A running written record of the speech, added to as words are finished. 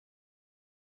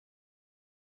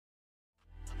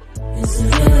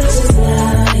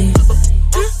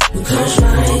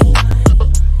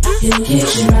He'll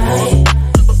get you right.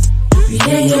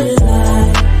 Creating a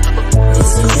life.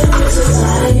 It's a difference of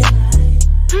life.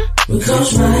 With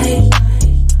Coach Mike.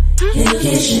 He'll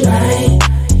get you right.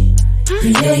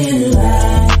 Creating a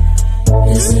life.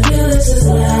 It's a difference of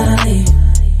life.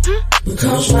 With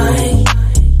Coach Mike.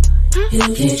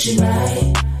 He'll get you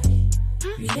right.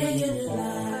 Creating a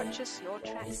life. Purchase your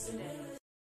tracks today.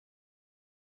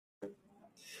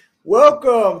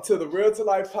 Welcome to the Realtor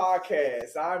Life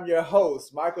Podcast. I'm your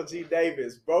host, Michael G.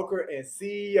 Davis, broker and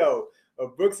CEO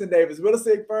of Brooks & Davis Real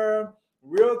Estate Firm,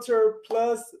 Realtor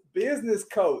Plus Business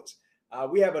Coach.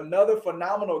 We have another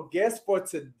phenomenal guest for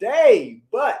today,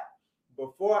 but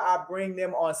before I bring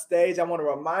them on stage, I want to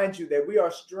remind you that we are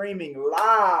streaming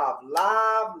live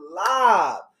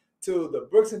to the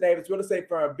Brooks & Davis Real Estate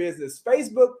Firm Business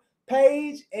Facebook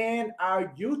page and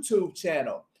our YouTube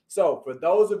channel. So for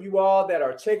those of you all that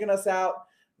are checking us out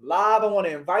live, I want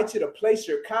to invite you to place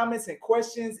your comments and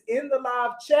questions in the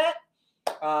live chat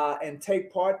and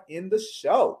take part in the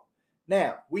show.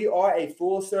 Now, we are a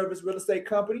full-service real estate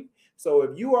company. So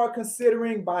if you are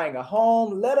considering buying a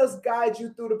home, let us guide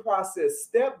you through the process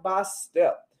step by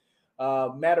step.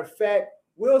 Matter of fact,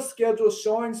 we'll schedule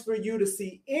showings for you to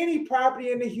see any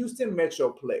property in the Houston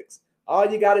Metroplex.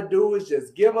 All you got to do is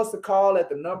just give us a call at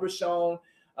the number shown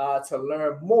to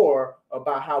learn more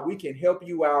about how we can help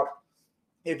you out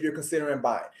if you're considering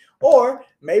buying. Or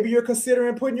maybe you're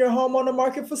considering putting your home on the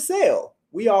market for sale.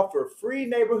 We offer free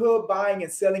neighborhood buying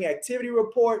and selling activity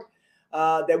report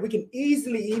that we can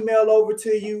easily email over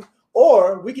to you,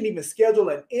 or we can even schedule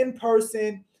an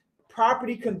in-person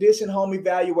property condition home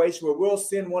evaluation where we'll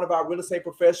send one of our real estate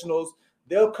professionals.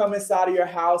 They'll come inside of your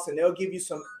house and they'll give you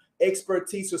some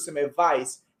expertise or some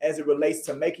advice as it relates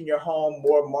to making your home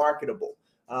more marketable.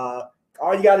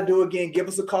 All you got to do, again, give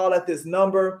us a call at this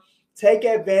number. Take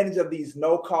advantage of these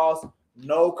no-cost,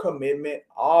 no-commitment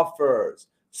offers.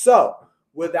 So,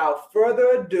 without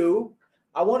further ado,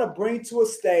 I want to bring to a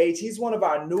stage. He's one of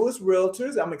our newest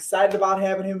realtors. I'm excited about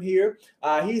having him here.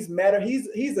 He's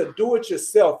a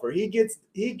do-it-yourselfer.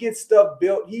 He gets stuff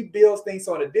built. He builds things.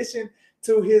 So in addition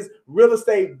to his real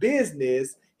estate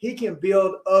business, he can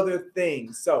build other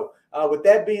things. So with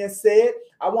that being said,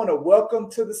 I want to welcome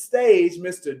to the stage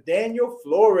Mr. Daniel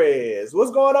Flores.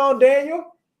 What's going on,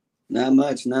 Daniel? Not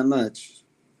much.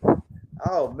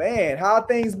 Oh, man. How have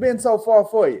things been so far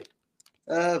for you?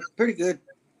 Pretty good.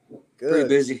 Good. Pretty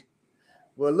busy.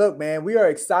 Well, look, man, we are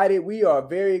excited. We are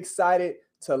very excited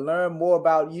to learn more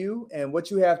about you and what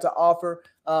you have to offer.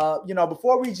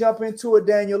 Before we jump into it,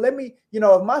 Daniel, let me,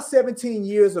 of my 17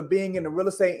 years of being in the real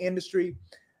estate industry,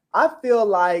 I feel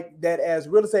like that as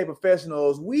real estate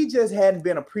professionals, we just hadn't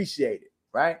been appreciated,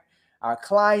 right? Our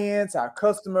clients, our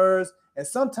customers, and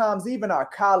sometimes even our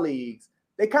colleagues,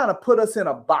 they kind of put us in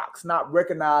a box, not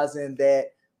recognizing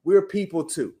that we're people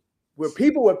too. We're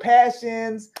people with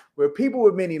passions. We're people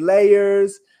with many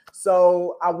layers.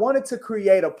 So I wanted to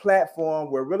create a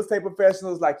platform where real estate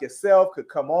professionals like yourself could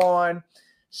come on,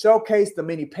 showcase the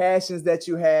many passions that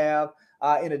you have,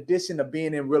 in addition to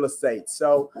being in real estate.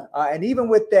 So, and even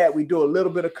with that, we do a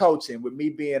little bit of coaching, with me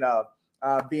being a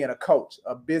coach,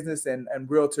 a business and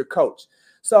realtor coach.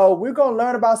 So we're going to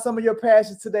learn about some of your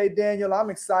passions today, Daniel. I'm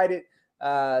excited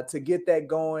to get that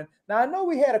going. Now, I know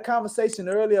we had a conversation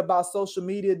earlier about social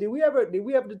media. Did we ever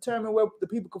determine where the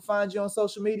people can find you on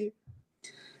social media?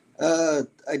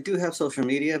 I do have social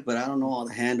media, but I don't know all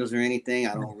the handles or anything.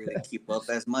 I don't really keep up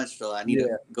as much, so I need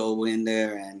to go in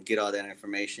there and get all that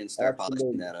information, start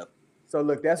polishing that up. So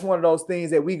look, that's one of those things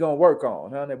that we're going to work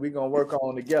on, that we're going to work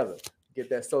on together, get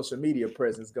that social media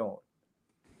presence going.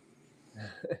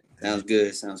 Sounds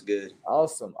good.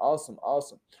 Awesome. All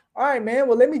right, man.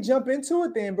 Well, let me jump into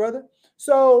it then, brother.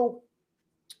 So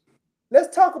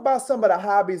let's talk about some of the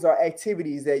hobbies or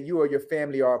activities that you or your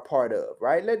family are a part of,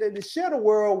 right? Let's share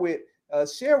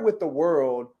with the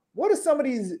world, what are some of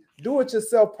these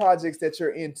do-it-yourself projects that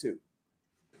you're into?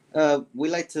 We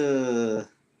like to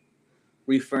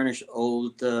refurnish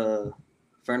old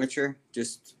furniture,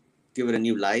 just give it a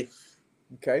new life.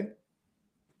 Okay.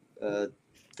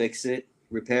 Fix it,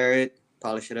 repair it,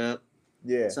 polish it up.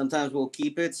 Yeah. Sometimes we'll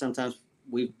keep it. Sometimes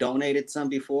we've donated some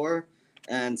before,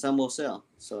 and some will sell.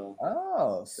 So.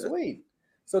 Oh, sweet.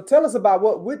 So tell us about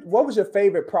what was your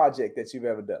favorite project that you've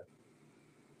ever done?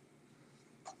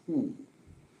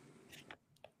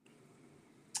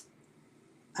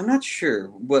 I'm not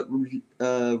sure, but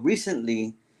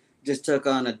recently just took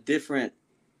on a different,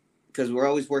 because we're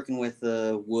always working with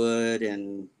wood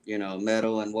and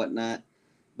metal and whatnot,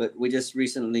 but we just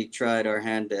recently tried our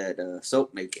hand at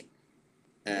soap making,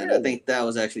 and really? I think that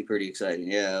was actually pretty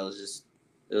exciting. Yeah, it was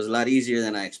a lot easier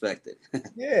than I expected.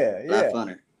 Yeah, a lot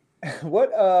funner.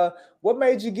 what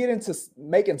made you get into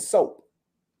making soap?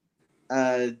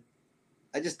 Uh,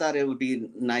 I just thought it would be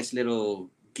nice little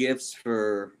gifts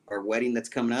for our wedding that's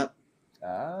coming up.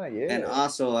 Ah, And yeah.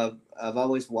 also, I've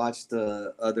always watched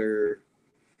the other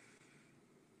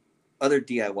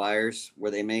DIYers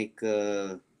where they make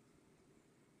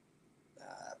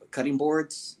cutting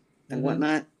boards and Mm-hmm.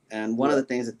 whatnot. And one of Yeah. the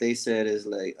things that they said is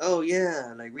like, oh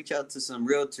yeah, like reach out to some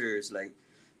realtors, like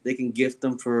they can gift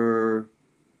them for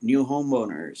new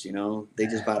homeowners. You know, they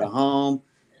just bought a home.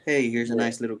 Hey, here's a Yeah.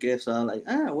 nice little gift. So I'm like,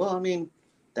 well, I mean,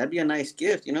 that'd be a nice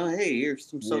gift. You know, hey, here's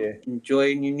some soap. Yeah. Enjoy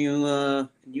your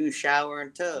new shower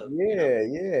and tub. You know, Yeah,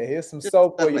 yeah. Here's some just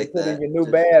soap for stuff you to like put in that. your new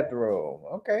Just bathroom.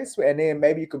 Okay, sweet. And then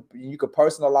maybe you could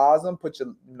personalize them, put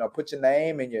your put your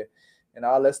name and your and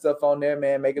all that stuff on there,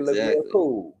 man. Make it look real exactly.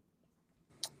 cool.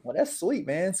 Well, that's sweet,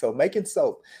 man. So making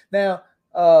soap. Now,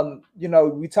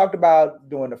 we talked about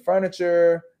doing the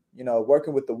furniture,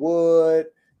 working with the wood.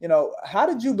 How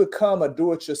did you become a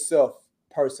do-it-yourself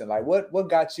person? Like what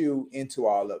got you into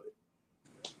all of it?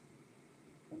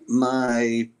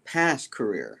 My past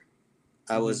career,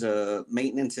 I Hmm. was a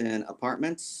maintenance in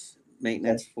apartments, Okay.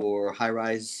 maintenance for high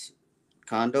rise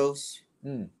condos,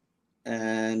 Mm.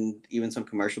 and even some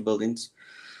commercial buildings.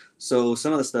 So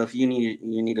some of the stuff you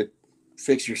need to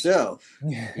fix yourself. You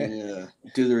need to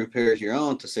do the repairs your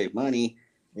own to save money.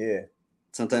 Yeah,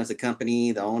 Sometimes the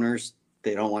company, the owners,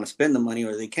 they don't want to spend the money,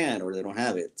 or they can't, or they don't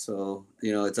have it. So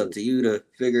it's up to you to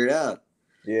figure it out.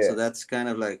 yeah. So that's kind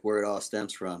of like where it all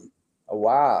stems from. Oh,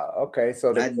 wow. Okay, so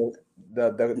And the I the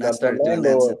the the, and I the, the started doing that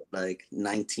landlord. since like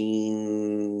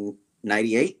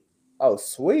 1998. Oh,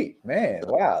 sweet, man.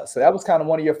 So Wow. So that was kind of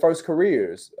one of your first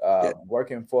careers, yeah.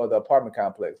 working for the apartment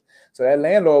complex. So that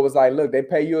landlord was like, look, they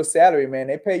pay you a salary, man.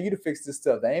 They pay you to fix this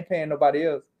stuff. They ain't paying nobody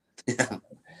else. Yeah.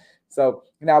 So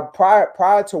now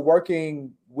prior to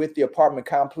working with the apartment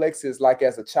complexes, like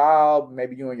as a child,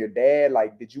 maybe you and your dad,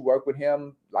 like did you work with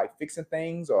him like fixing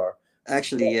things or did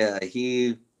Actually, yeah,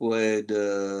 he worked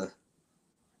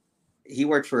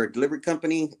for a delivery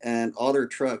company, and all their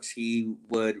trucks he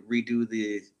would redo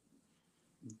the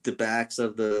backs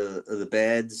of the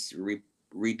beds,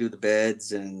 redo the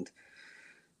beds, and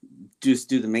just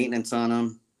do the maintenance on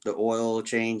them, the oil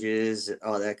changes,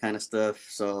 all that kind of stuff.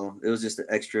 So it was just the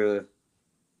extra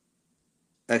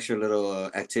little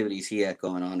activities he had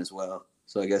going on as well.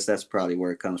 So I guess that's probably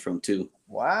where it comes from too.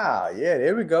 wow, yeah,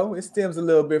 there we go. It stems a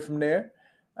little bit from there.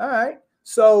 All right.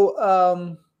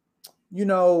 So you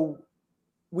know,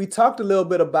 we talked a little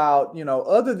bit about,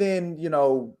 other than,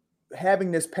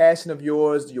 having this passion of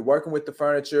yours, you're working with the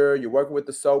furniture, you're working with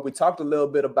the soap. We talked a little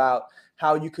bit about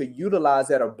how you could utilize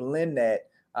that or blend that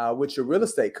with your real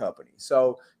estate company.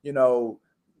 So,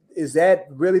 is that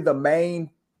really the main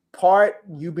part?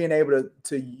 You being able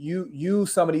to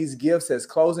use some of these gifts as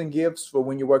closing gifts for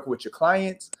when you're working with your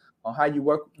clients on how you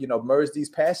work, merge these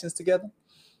passions together?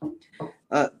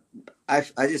 Uh, I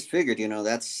just figured,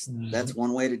 that's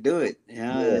one way to do it.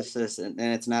 Yeah. It's just, and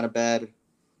it's not a bad.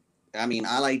 I mean,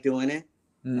 I like doing it.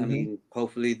 I Hmm. mean,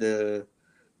 hopefully the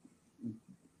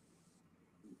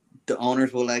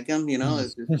owners will like them.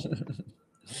 It's just,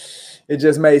 It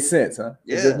just made sense, huh?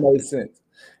 It just yeah, made sense.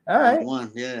 All one right. on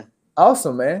one. Yeah.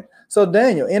 Awesome, man. So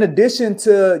Daniel, in addition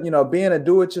to, being a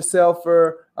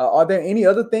do-it-yourselfer, are there any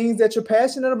other things that you're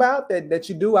passionate about that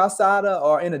you do outside of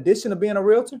or in addition to being a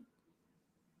realtor?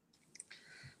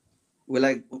 We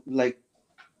like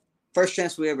first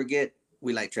chance we ever get,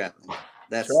 we like traveling.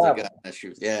 That's the God Traveling. honest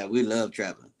truth. Yeah, we love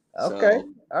traveling. Okay. So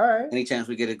All right. any chance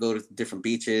we get to go to different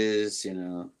beaches,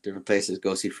 different places,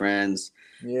 go see friends,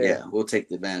 Yeah. yeah, we'll take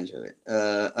the advantage of it.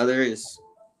 Other is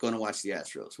going to watch the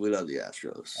Astros. We love the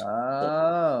Astros. So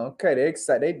Oh, okay. They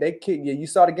excited. They kick you. You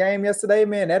saw the game yesterday,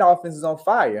 man. That offense is on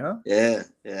fire, huh? yeah,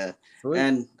 yeah. Sweet.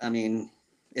 And I mean,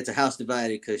 it's a house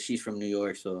divided because she's from New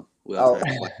York, so we also Oh,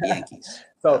 have to watch the Yankees.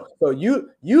 so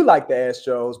you like the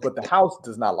Astros, but the house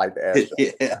does not like the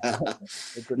Yeah, Astros.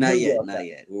 It's a New not yet, York. not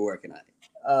yet. We're working on it.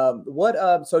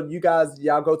 What so you guys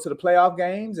y'all go to the playoff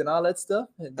games and all that stuff?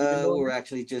 Have you been doing We're that?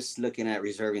 actually just looking at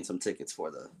reserving some tickets for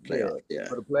the Yeah, playoffs. Yeah.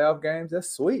 for the playoff games.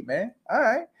 That's sweet, man. All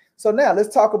right. So now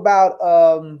let's talk about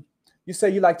you say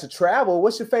you like to travel.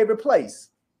 What's your favorite place?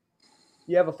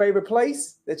 You have a favorite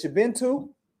place that you've been to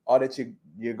or that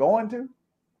you're going to?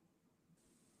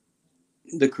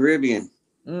 The Caribbean.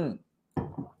 Mm,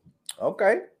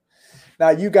 okay. Now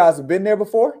you guys have been there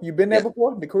before? You've been there Yeah.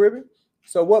 before, the Caribbean?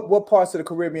 So what parts of the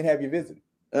Caribbean have you visited?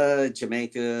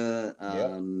 Jamaica.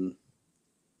 Yeah.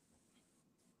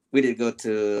 We did go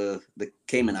to the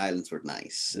Cayman Islands. Were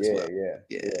nice as Yeah, well. yeah,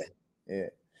 Yeah. yeah, yeah.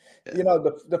 Yeah.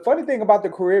 The funny thing about the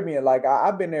Caribbean, like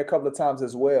I've been there a couple of times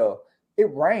as well. It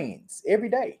rains every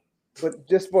day.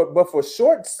 but for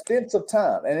short stints of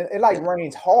time, and it like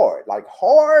rains hard, like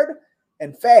hard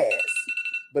and fast,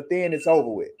 but then it's over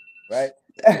with, right?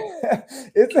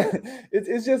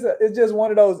 It's just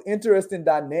one of those interesting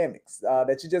dynamics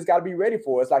that you just got to be ready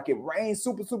for. It's like it rains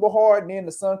super hard, and then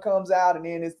the sun comes out, and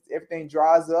then everything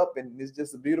dries up, and it's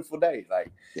just a beautiful day.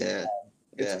 Like,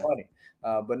 it's funny.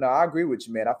 But no, I agree with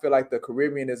you, man. I feel like the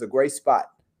Caribbean is a great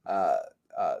spot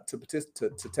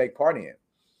to take part in.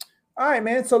 All right,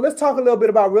 man. So let's talk a little bit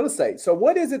about real estate. So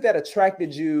what is it that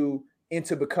attracted you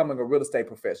into becoming a real estate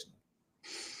professional?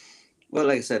 Well,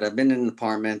 like I said, I've been in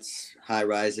apartments, high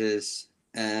rises,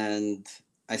 and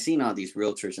I've seen all these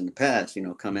realtors in the past,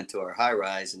 come into our high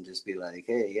rise and just be like,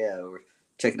 hey, yeah, we're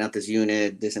checking out this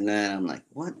unit, this and that. I'm like,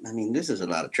 what? I mean, this is a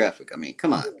lot of traffic. I mean,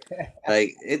 come on.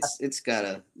 Like there's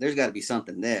gotta be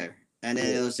something there. And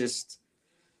then it was just,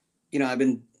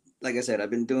 like I said, I've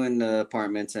been doing the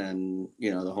apartments and,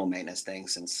 the home maintenance thing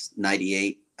since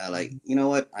 98. I like, you know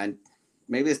what?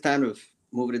 Maybe it's time to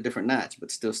move it a different notch, but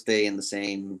still stay in the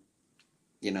same,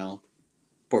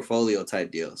 portfolio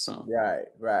type deal. So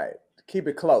right. Keep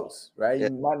it close, right? Yeah.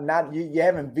 You might not you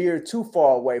haven't veered too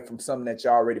far away from something that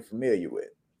you're already familiar with.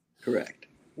 Correct.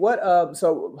 What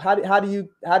so how do you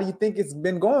think it's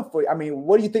been going for you? I mean,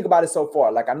 what do you think about it so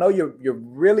far? Like, I know you're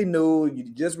really new, you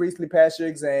just recently passed your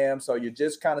exam, so you're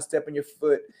just kind of stepping your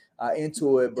foot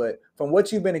into it. But from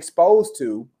what you've been exposed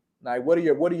to, like, what are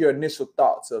your initial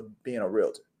thoughts of being a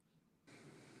realtor?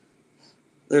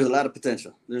 There's a lot of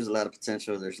potential. There's a lot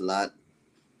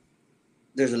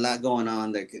going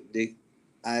on.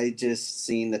 I just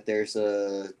seen that there's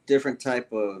a different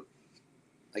type of,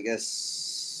 I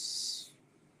guess,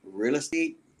 real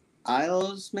estate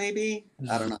aisles, maybe.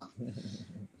 I don't know.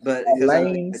 But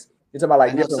lanes. You're talking about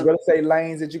like different real estate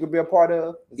lanes that you could be a part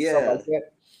of? Yeah. Something like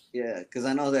that? Yeah, because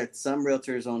I know that some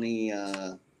realtors only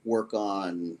work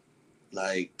on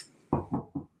like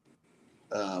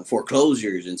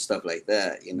foreclosures and stuff like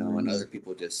that, and other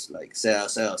people just like sell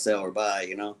or buy,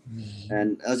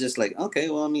 And I was just like, okay,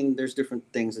 well, I mean, there's different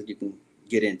things that you can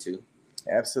get into.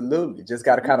 Absolutely, just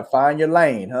got to kind of find your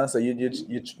lane, huh? So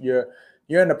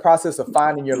you're in the process of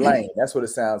finding your lane. That's what it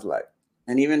sounds like.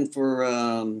 And even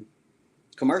for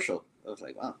commercial, I was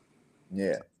like, wow.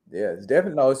 Yeah, it's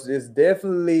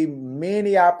definitely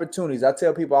many opportunities. I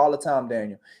tell people all the time,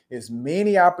 Daniel, it's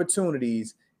many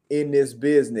opportunities in this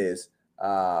business.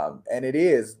 And it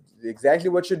is exactly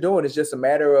what you're doing. It's just a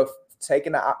matter of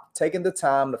taking the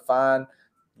time to find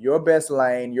your best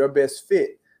lane, your best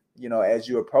fit, as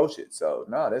you approach it. So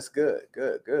no, that's good.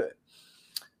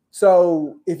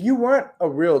 So if you weren't a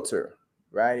realtor,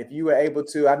 right? If you were able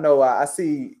to, I know I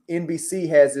see NBC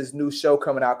has this new show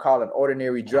coming out called An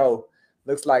Ordinary Joe.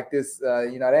 Looks like this,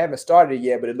 they haven't started it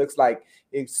yet, but it looks like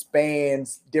it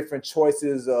expands different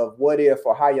choices of what if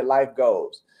or how your life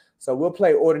goes. So we'll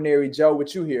play Ordinary Joe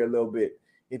with you here a little bit.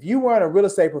 If you weren't a real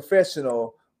estate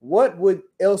professional, what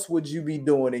else would you be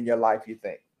doing in your life, you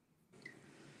think?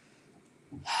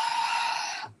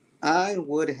 I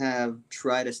would have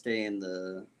tried to stay in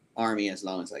the Army as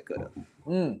long as I could have.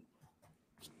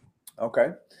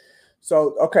 Okay.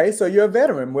 So you're a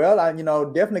veteran. Well, I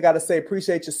definitely got to say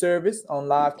appreciate your service on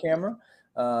live camera.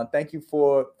 Thank you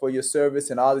for your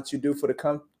service and all that you do for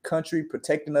the country,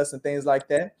 protecting us and things like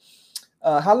that.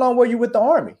 How long were you with the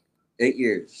Army? 8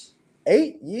 years.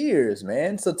 8 years,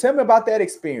 man. So tell me about that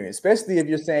experience, especially if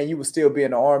you're saying you would still be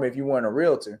in the Army if you weren't a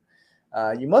realtor.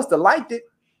 You must have liked it.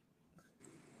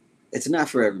 It's not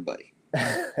for everybody.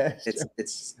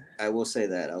 It's I will say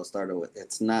that. I'll start with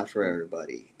it's not for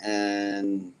everybody.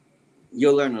 And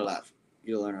you'll learn a lot.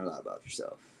 You'll learn a lot about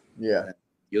yourself. Yeah.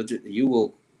 You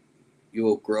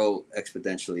will grow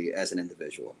exponentially as an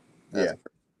individual. Yeah.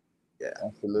 Yeah,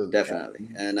 absolutely, definitely.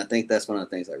 And I think that's one of the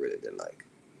things I really did like.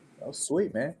 Oh,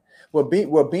 sweet, man. Well,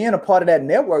 being a part of that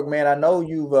network, man, I know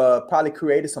you've probably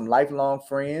created some lifelong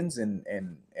friends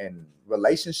and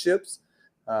relationships.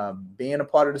 Being a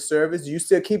part of the service, do you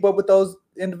still keep up with those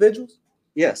individuals?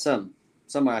 Yeah, some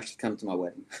are actually coming to my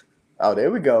wedding. Oh, there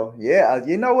we go. Yeah,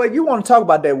 you know what? You want to talk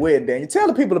about that wedding, Daniel? Tell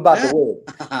the people about the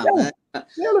wedding.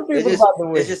 Tell the people about the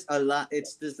wedding. It's just a lot.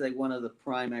 It's just like one of the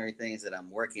primary things that I'm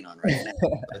working on right now.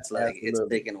 It's like it's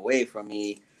taken away from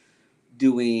me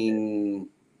doing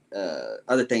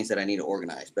other things that I need to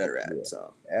organize better at. Yeah,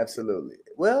 so absolutely.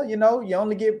 Well, you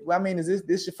only get. I mean, is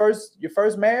this your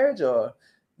first marriage, or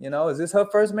is this her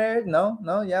first marriage? No,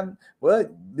 yeah. Well,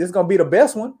 this is gonna be the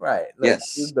best one, right?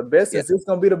 Yes, this is the best. Yes. This is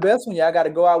gonna be the best one. Y'all got to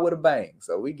go out with a bang.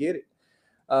 So we get it.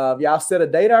 Y'all set a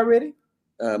date already?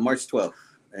 March 12th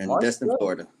in Destin,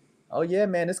 Florida. Oh yeah,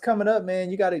 man, it's coming up,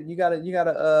 man. You gotta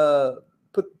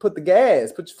put the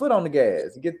gas, put your foot on the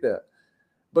gas, get there.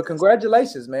 But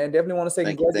congratulations, man. Definitely want to say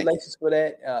Thank you. Thank you. congratulations for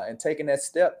that and taking that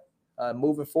step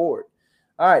moving forward.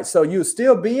 All right, so you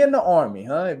still be in the Army,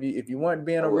 huh? If you weren't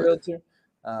being I a would. realtor,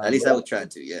 At least I would try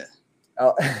to. Yeah.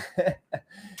 oh,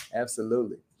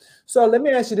 absolutely. So let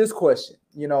me ask you this question,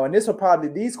 and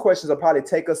these questions will probably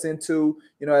take us into,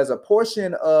 as a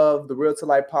portion of the Real to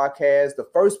Life podcast. The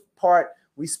first part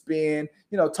we spend,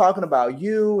 talking about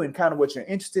you and kind of what you're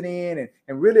interested in,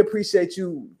 and really appreciate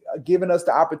you giving us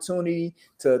the opportunity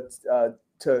to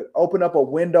open up a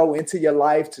window into your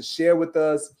life to share with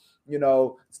us,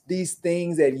 these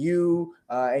things that you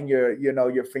and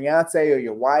your fiance or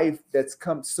your wife that's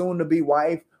come soon to be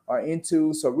wife are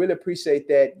into. So really appreciate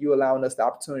that you allowing us the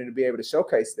opportunity to be able to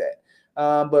showcase that.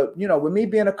 But with me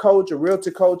being a coach, a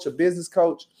realtor coach, a business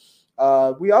coach,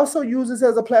 we also use this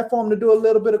as a platform to do a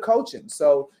little bit of coaching.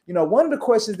 So, one of the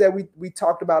questions that we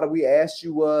talked about and we asked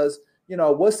you was,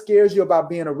 what scares you about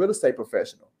being a real estate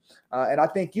professional? And I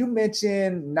think you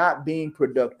mentioned not being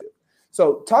productive.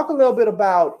 So talk a little bit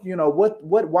about,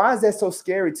 why is that so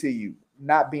scary to you,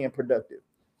 not being productive?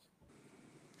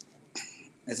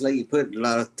 It's like you put a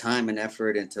lot of time and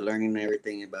effort into learning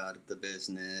everything about the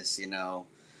business,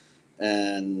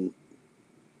 and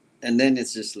then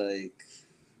it's just like,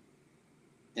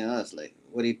 it's like,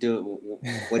 what do you do?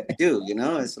 What do you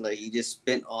do? It's like you just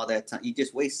spent all that time. You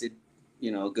just wasted,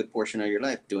 a good portion of your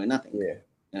life doing nothing. Yeah.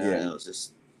 Yeah. It was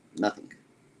just nothing.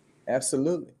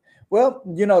 Absolutely. Well,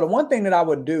 the one thing that I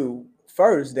would do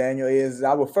first, Daniel, is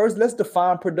let's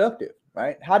define productive,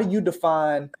 right? How do you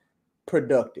define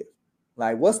productive?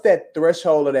 Like, what's that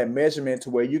threshold or that measurement to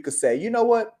where you could say, you know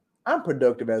what, I'm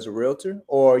productive as a realtor,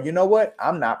 or you know what,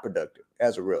 I'm not productive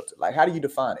as a realtor? Like, how do you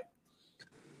define it?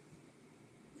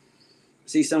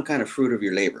 See some kind of fruit of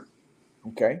your labor.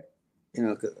 Okay.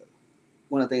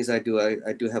 One of the things I do,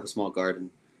 I do have a small garden,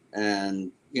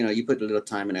 and you put a little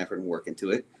time and effort and work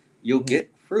into it, you'll get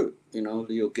fruit.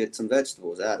 You'll get some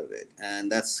vegetables out of it,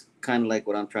 and that's kind of like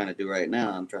what I'm trying to do right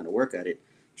now. I'm trying to work at it,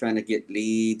 trying to get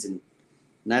leads, and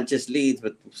not just leads,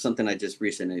 but something I just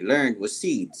recently learned was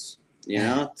seeds.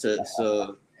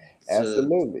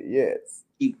 Absolutely, yes.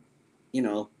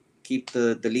 Keep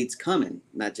the leads coming,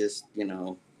 not just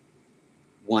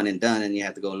one and done, and you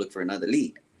have to go look for another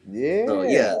lead. Yeah. So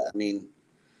yeah, I mean,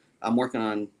 I'm working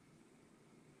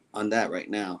on that right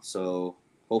now. So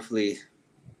hopefully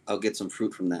I'll get some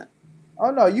fruit from that. Oh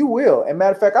no, you will. And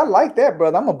matter of fact, I like that,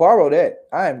 brother. I'm gonna borrow that.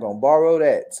 I am gonna borrow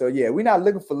that. So yeah, we're not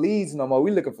looking for leads no more.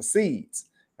 We're looking for seeds,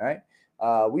 right?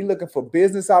 We're looking for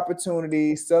business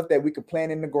opportunities, stuff that we can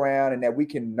plant in the ground and that we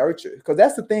can nurture. Because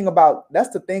that's the thing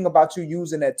about you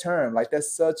using that term. Like,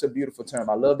 that's such a beautiful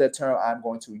term. I love that term. I'm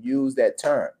going to use that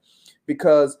term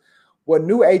because what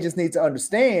new agents need to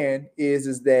understand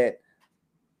is that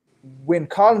when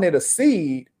calling it a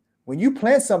seed, when you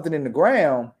plant something in the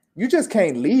ground, you just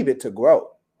can't leave it to grow.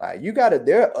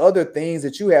 There are other things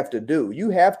that you have to do.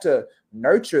 You have to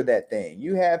nurture that thing.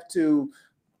 You have to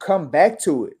come back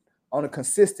to it on a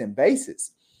consistent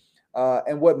basis.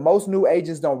 And what most new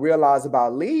agents don't realize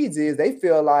about leads is they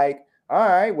feel like, all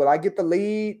right, well, I get the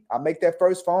lead. I make that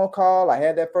first phone call. I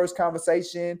had that first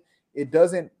conversation. It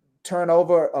doesn't turn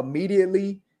over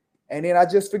immediately. And then I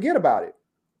just forget about it.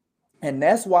 And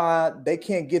that's why they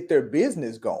can't get their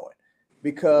business going,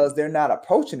 because they're not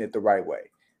approaching it the right way.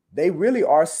 They really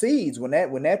are seeds. When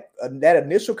that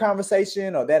initial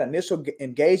conversation or that initial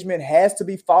engagement has to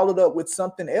be followed up with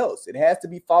something else. It has to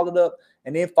be followed up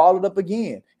and then followed up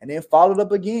again and then followed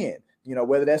up again.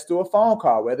 Whether that's through a phone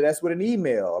call, whether that's with an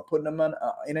email or putting them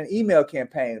in an email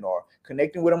campaign or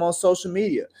connecting with them on social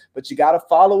media. But you got to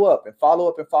follow up and follow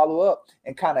up and follow up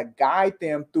and kind of guide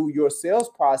them through your sales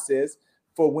process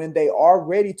for when they are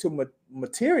ready to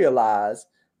materialize.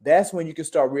 That's when you can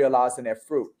start realizing that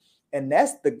fruit. And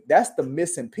that's the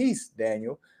missing piece,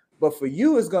 Daniel. But for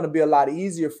you, it's going to be a lot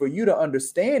easier for you to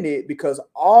understand it, because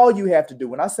all you have to do,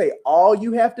 when I say all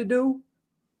you have to do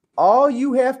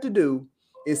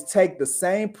is take the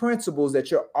same principles that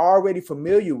you're already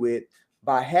familiar with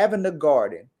by having the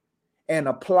garden and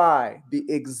apply the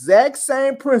exact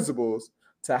same principles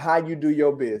to how you do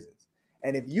your business.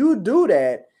 And if you do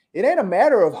that, it ain't a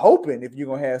matter of hoping if you're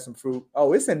going to have some fruit.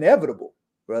 Oh, it's inevitable,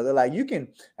 brother. Like, you can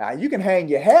hang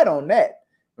your hat on that,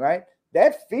 right?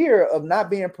 That fear of not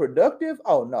being productive,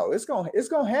 oh no, it's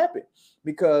gonna happen,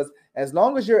 because as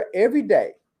long as you're every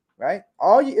day, right?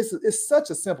 It's such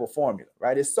a simple formula,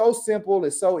 right? It's so simple,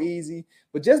 it's so easy.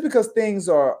 But just because things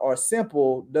are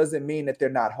simple doesn't mean that they're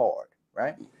not hard,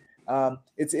 right?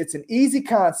 It's an easy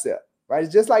concept, right?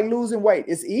 It's just like losing weight.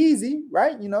 It's easy,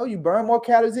 right? You burn more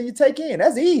calories than you take in.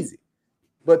 That's easy.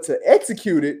 But to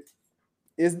execute it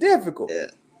is difficult. Yeah.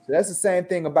 So that's the same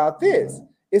thing about this.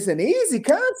 It's an easy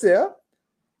concept.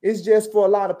 It's just for a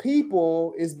lot of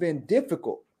people, it's been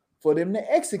difficult for them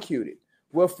to execute it.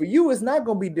 Well, for you, it's not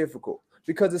going to be difficult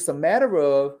because it's a matter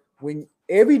of when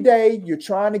every day you're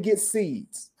trying to get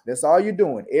seeds. That's all you're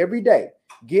doing every day,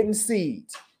 getting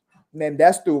seeds. And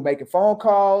that's through making phone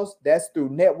calls. That's through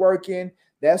networking.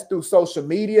 That's through social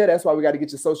media. That's why we got to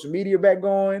get your social media back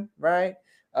going, right?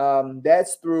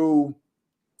 That's through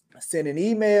sending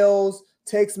emails,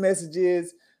 text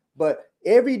messages. But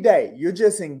every day you're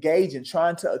just engaging,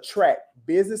 trying to attract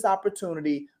business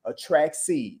opportunity, attract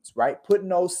seeds, right? Putting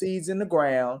those seeds in the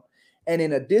ground. And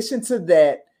in addition to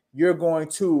that, you're going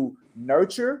to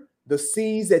nurture the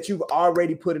seeds that you've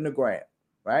already put in the ground,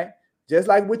 right? Just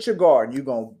like with your garden, you're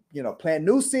going to, plant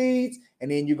new seeds,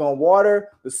 and then you're going to water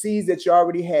the seeds that you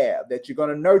already have, that you're going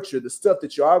to nurture the stuff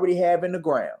that you already have in the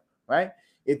ground, right?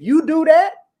 If you do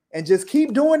that and just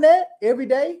keep doing that every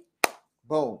day,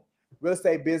 boom, real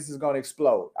estate business is going to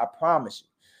explode. I promise you.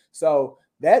 So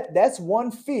that's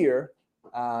one fear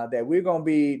that we're going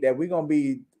to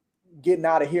be getting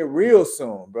out of here real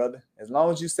soon, brother. As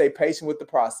long as you stay patient with the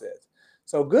process.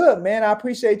 So good, man. I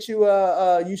appreciate you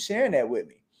you sharing that with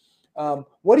me.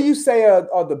 What do you say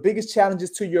are the biggest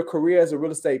challenges to your career as a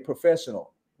real estate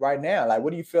professional right now? Like,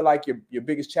 what do you feel like your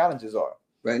biggest challenges are?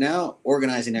 Right now,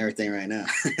 organizing everything right now.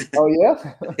 Oh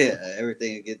yeah. Yeah,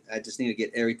 everything. I just need to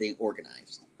get everything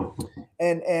organized.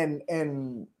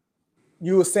 And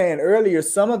you were saying earlier,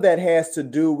 some of that has to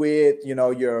do with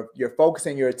your focus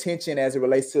and your attention as it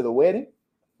relates to the wedding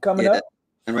coming up.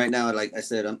 And right now, like I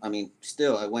said,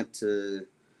 still I went to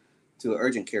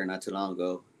urgent care not too long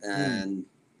ago, and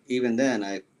even then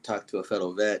I talked to a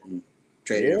fellow vet and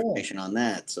traded information on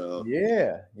that. So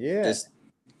just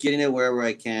getting it wherever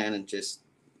I can and just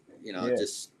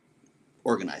just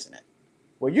organizing it.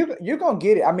 Well, you're gonna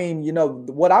get it. I mean,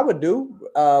 what I would do.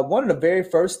 One of the very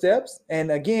first steps,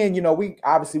 and again, we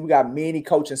got many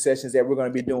coaching sessions that we're gonna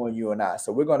be doing, you and I.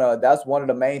 So that's one of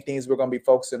the main things we're gonna be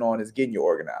focusing on is getting you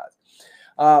organized.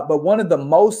 But one of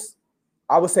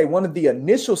the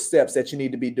initial steps that you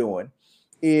need to be doing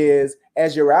is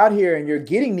as you're out here and you're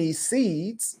getting these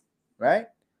seeds, right?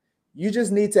 You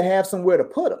just need to have somewhere to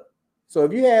put them. So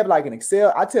if you have like an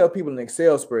Excel, I tell people an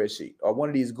Excel spreadsheet or one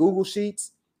of these Google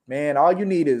Sheets, man, all you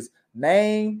need is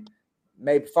name,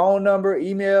 maybe phone number,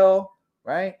 email,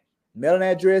 right? Mailing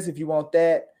address if you want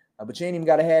that, but you ain't even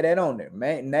got to have that on there.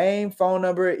 Name, phone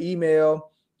number,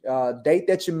 email, date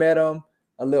that you met them,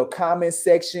 a little comment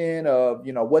section of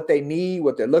what they need,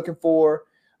 what they're looking for,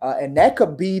 and that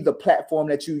could be the platform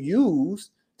that you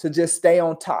use to just stay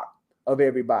on top of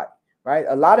everybody. Right.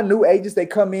 A lot of new agents, they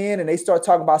come in and they start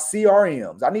talking about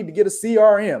CRMs. I need to get a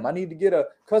CRM. I need to get a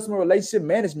customer relationship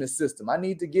management system. I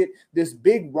need to get this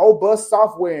big, robust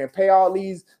software and pay all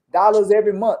these dollars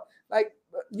every month. Like,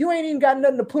 you ain't even got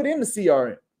nothing to put in the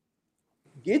CRM.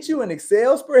 Get you an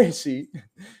Excel spreadsheet,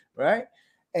 right?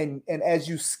 And as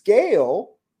you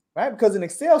scale, right? Because an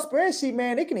Excel spreadsheet,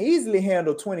 man, it can easily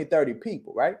handle 20, 30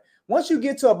 people, right? Once you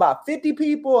get to about 50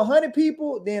 people, 100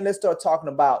 people, then let's start talking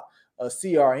about a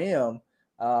CRM,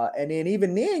 and then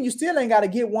even then, you still ain't got to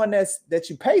get one that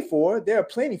you pay for. There are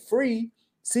plenty free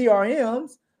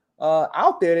CRMs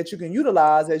out there that you can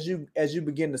utilize as you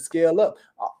begin to scale up.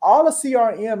 All a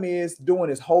CRM is doing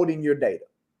is holding your data,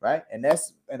 right? And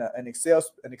that's an Excel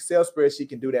spreadsheet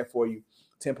can do that for you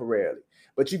temporarily.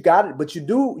 But you got it. But you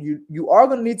are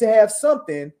going to need to have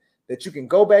something that you can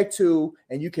go back to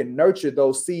and you can nurture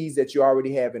those seeds that you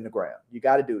already have in the ground. You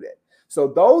got to do that.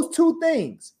 So those two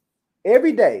things.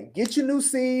 Every day, get your new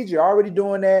seeds. You're already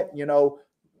doing that.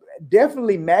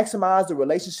 Definitely maximize the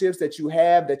relationships that you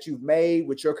have, that you've made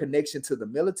with your connection to the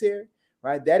military,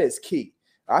 right? That is key.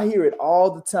 I hear it all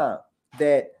the time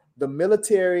that the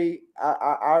military,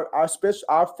 our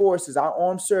forces, our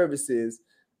armed services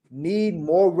need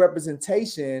more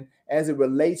representation as it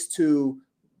relates to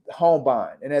home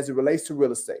buying and as it relates to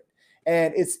real estate.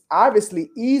 And it's obviously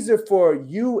easier for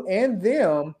you and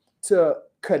them to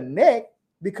connect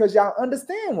because y'all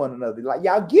understand one another, like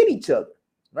y'all get each other,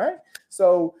 right?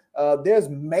 So there's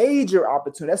major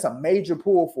opportunity. That's a major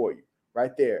pull for you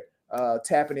right there,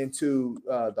 tapping into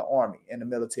the Army and the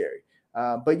military.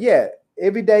 But yeah,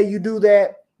 every day you do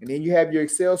that, and then you have your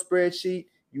Excel spreadsheet,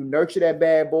 you nurture that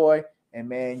bad boy, and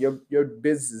man, your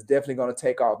business is definitely going to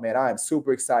take off, man. I am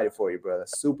super excited for you, brother.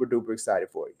 Super duper excited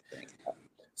for you.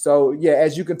 So yeah,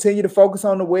 as you continue to focus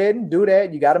on the wedding, do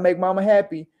that. You got to make mama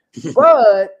happy,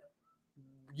 but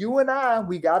you and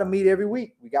we got to meet every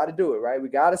week. We got to do it, right? We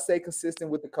got to stay consistent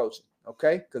with the coaching,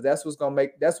 okay? Because that's what's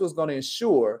going to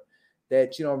ensure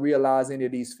that you don't realize any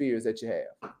of these fears that you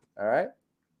have. All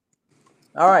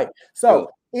right.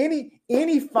 So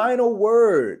Any final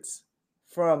words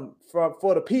from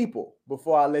for the people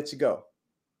before I let you go?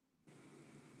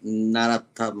 Not off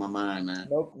the top of my mind, man.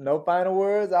 Nope, no final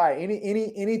words. All right.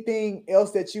 Anything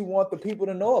else that you want the people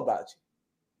to know about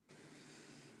you?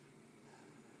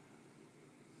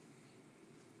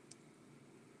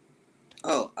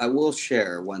 Oh, I will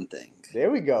share one thing.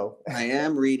 There we go. I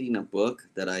am reading a book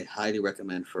that I highly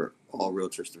recommend for all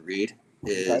realtors to read.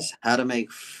 Okay. Is How to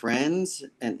Make Friends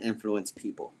and Influence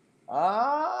People.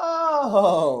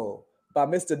 Oh, by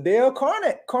Mr. Dale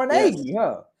Yes, Carnegie,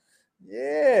 huh?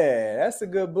 Yeah, that's a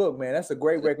good book, man. That's a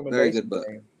great very recommendation, good book.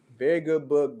 man. Very good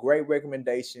book, great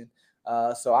recommendation.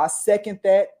 So I second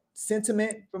that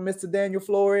sentiment from Mr. Daniel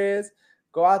Flores.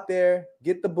 Go out there,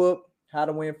 get the book, How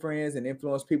to Win Friends and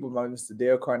Influence People by Mr.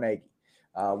 Dale Carnegie.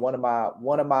 One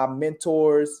of my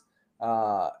mentors.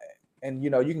 And you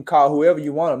can call whoever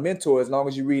you want a mentor as long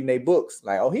as you're reading their books.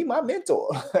 Like, oh, he my mentor,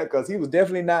 because he was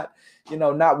definitely not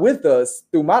with us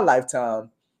through my lifetime.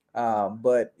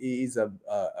 But he's a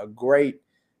great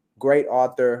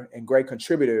author and great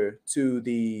contributor to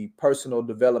the personal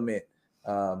development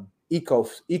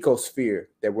ecosphere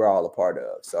that we're all a part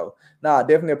of. So I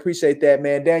definitely appreciate that,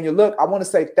 man. Daniel, look, I want to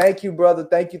say thank you, brother.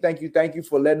 Thank you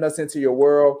for letting us into your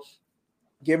world,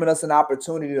 giving us an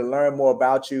opportunity to learn more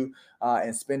about you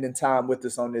and spending time with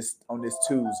us on this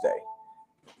Tuesday.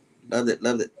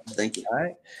 Loved it. Thank you.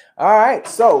 All right.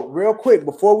 So real quick,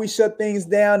 before we shut things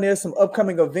down, there's some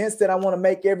upcoming events that I want to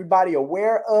make everybody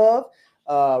aware of.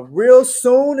 Real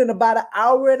soon, in about an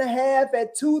hour and a half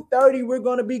at 2:30, we're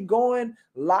going to be going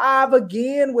live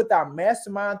again with our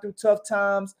Mastermind Through Tough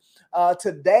Times.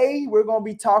 Today, we're going to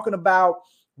be talking about,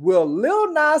 will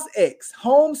Lil Nas X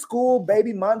homeschool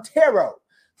baby Montero?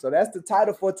 So that's the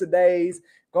title for today's.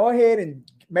 Go ahead and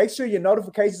make sure your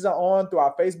notifications are on through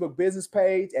our Facebook business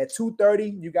page at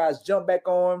 2:30. You guys jump back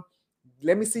on.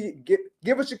 Let me see.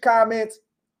 Give us your comments.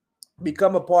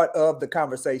 Become a part of the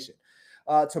conversation.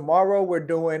 Tomorrow, we're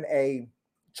doing a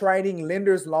training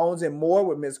lenders, loans, and more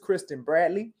with Ms. Kristen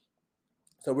Bradley.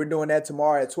 So we're doing that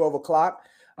tomorrow at 12 o'clock.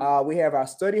 We have our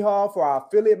study hall for our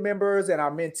affiliate members and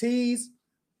our mentees.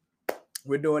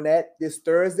 We're doing that this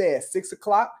Thursday at 6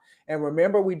 o'clock. And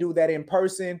remember, we do that in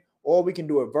person, or we can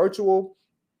do it virtual.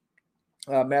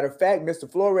 Matter of fact, Mr.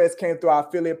 Flores came through our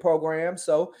affiliate program.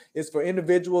 So it's for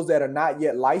individuals that are not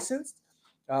yet licensed.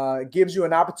 It gives you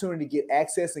an opportunity to get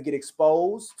access and get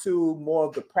exposed to more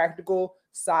of the practical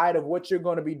side of what you're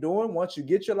going to be doing once you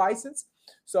get your license.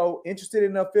 So interested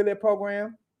in the affiliate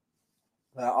program,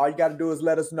 all you got to do is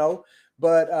let us know.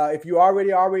 But if you're already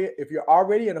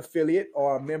an affiliate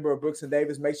or a member of Brooks and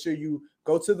Davis, make sure you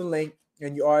go to the link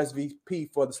and you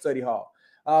RSVP for the study hall.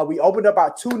 We opened up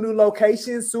our 2 new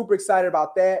locations. Super excited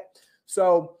about that.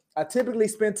 So I typically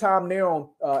spend time there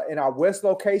in our west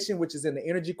location, which is in the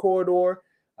energy corridor.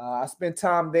 I spend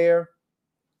time there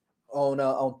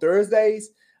on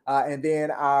Thursdays. And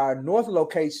then our north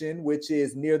location, which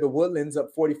is near the Woodlands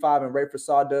up 45 and Rayford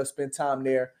Sawdust, spend time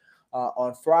there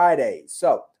on Fridays.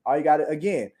 So all you got to,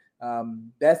 again,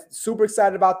 that's super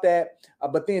excited about that.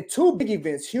 But then 2 big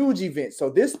events, huge events. So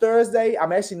this Thursday,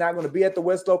 I'm actually not going to be at the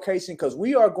west location because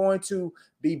we are going to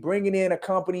be bringing in a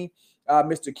company,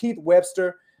 Mr. Keith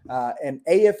Webster, an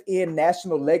AFN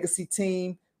National Legacy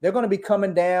team. They're going to be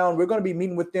coming down. We're going to be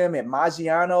meeting with them at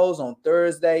Maggiano's on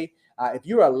Thursday. If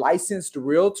you're a licensed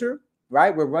realtor,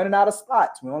 right, we're running out of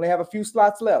slots. We only have a few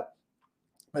slots left.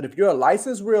 But if you're a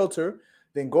licensed realtor,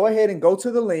 then go ahead and go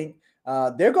to the link.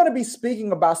 They're going to be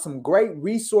speaking about some great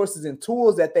resources and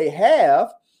tools that they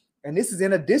have. And this is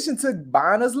in addition to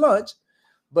buying us lunch,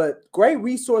 but great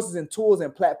resources and tools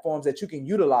and platforms that you can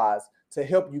utilize to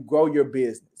help you grow your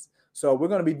business. So we're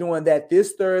going to be doing that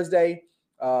this Thursday,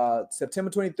 September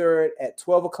 23rd at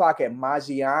 12 o'clock at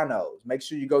Maggiano's. Make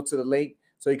sure you go to the link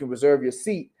so you can reserve your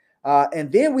seat.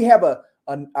 And then we have our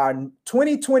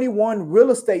 2021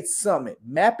 Real Estate Summit,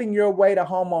 Mapping Your Way to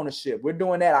Homeownership. We're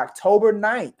doing that October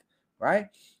 9th, right?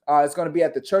 It's going to be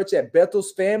at the church at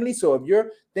Bethel's Family. So if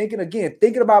you're thinking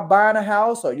about buying a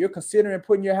house, or you're considering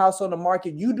putting your house on the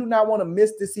market, you do not want to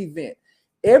miss this event.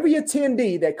 Every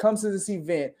attendee that comes to this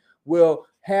event will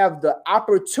have the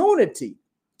opportunity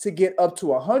to get up to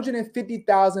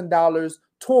 $150,000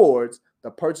 towards the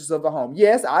purchase of a home.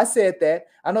 Yes, I said that.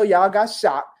 I know y'all got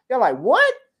shocked. You're like,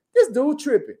 what? This dude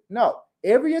tripping. No,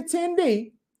 every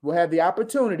attendee will have the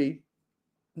opportunity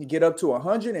to get up to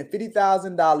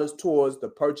 $150,000 towards the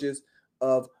purchase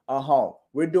of a home.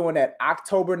 We're doing that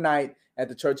October 9th at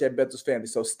the church at Bethel's Family.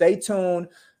 So stay tuned.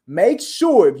 Make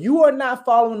sure, if you are not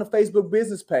following the Facebook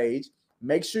business page,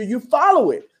 make sure you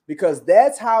follow it, because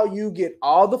that's how you get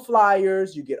all the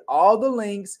flyers, you get all the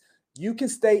links, you can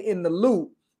stay in the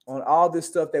loop on all this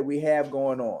stuff that we have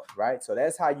going on, right? So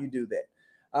that's how you do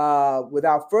that.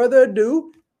 Without further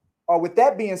ado, or with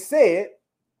that being said,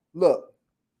 look,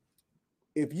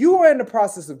 if you are in the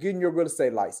process of getting your real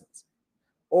estate license,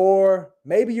 or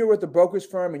maybe you're with a brokerage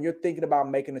firm and you're thinking about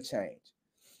making a change,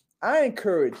 I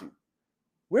encourage you.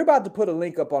 We're about to put a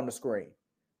link up on the screen.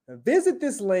 Visit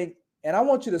this link, and I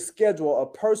want you to schedule a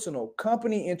personal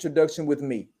company introduction with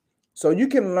me so you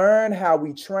can learn how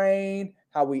we train,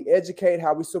 how we educate,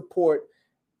 how we support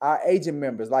our agent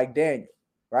members like Daniel,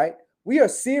 right? We are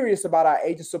serious about our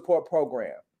agent support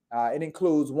program. It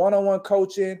includes one-on-one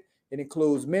coaching. It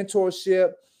includes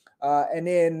mentorship. And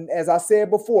then, as I said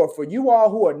before, for you all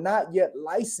who are not yet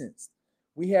licensed,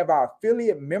 we have our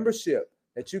affiliate membership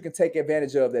that you can take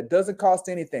advantage of that doesn't cost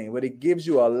anything, but it gives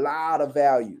you a lot of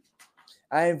value.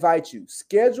 I invite you,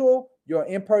 schedule your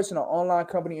in-person or online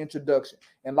company introduction.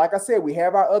 And like I said, we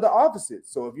have our other offices.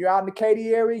 So if you're out in the Katy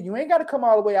area, you ain't got to come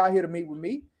all the way out here to meet with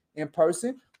me in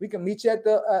person. We can meet you at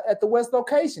the West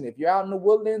location. If you're out in the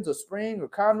Woodlands or Spring or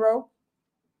Conroe,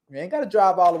 you ain't got to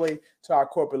drive all the way to our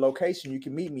corporate location. You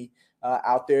can meet me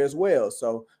out there as well.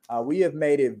 So we have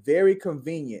made it very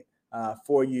convenient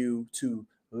for you to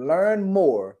learn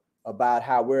more about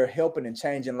how we're helping and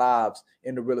changing lives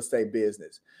in the real estate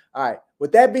business. All right.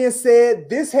 With that being said,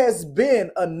 this has been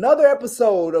another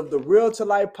episode of the Realtor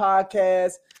Life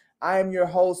Podcast. I am your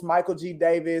host, Michael G.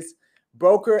 Davis,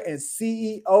 broker and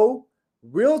CEO,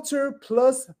 Realtor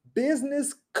plus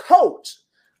business coach.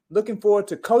 Looking forward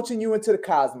to coaching you into the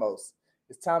cosmos.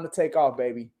 It's time to take off,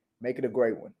 baby. Make it a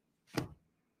great one.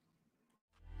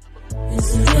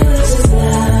 It's a realtor's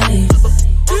life.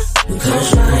 We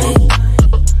coach right.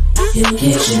 In the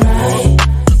kitchen right.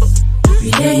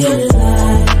 Create your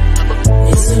life.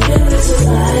 It's a realtor's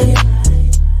life.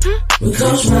 We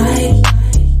coach right.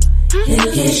 In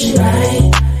the kitchen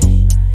right.